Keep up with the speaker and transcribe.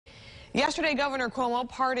Yesterday, Governor Cuomo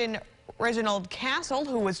pardoned Reginald Castel,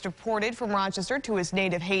 who was deported from Rochester to his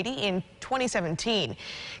native Haiti in 2017.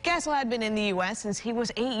 Castel had been in the U.S. since he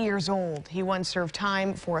was 8 years old. He once served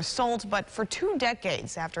time for assault, but for 2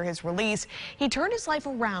 decades after his release, he turned his life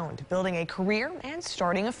around, building a career and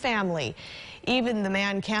starting a family. Even the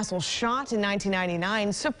man Castel shot in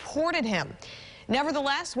 1999 supported him.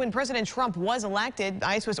 Nevertheless, when President Trump was elected,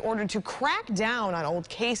 ICE was ordered to crack down on old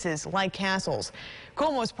cases like Castel's.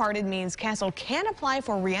 Cuomo's pardon means Castel can apply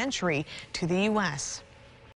for re-entry to the U.S.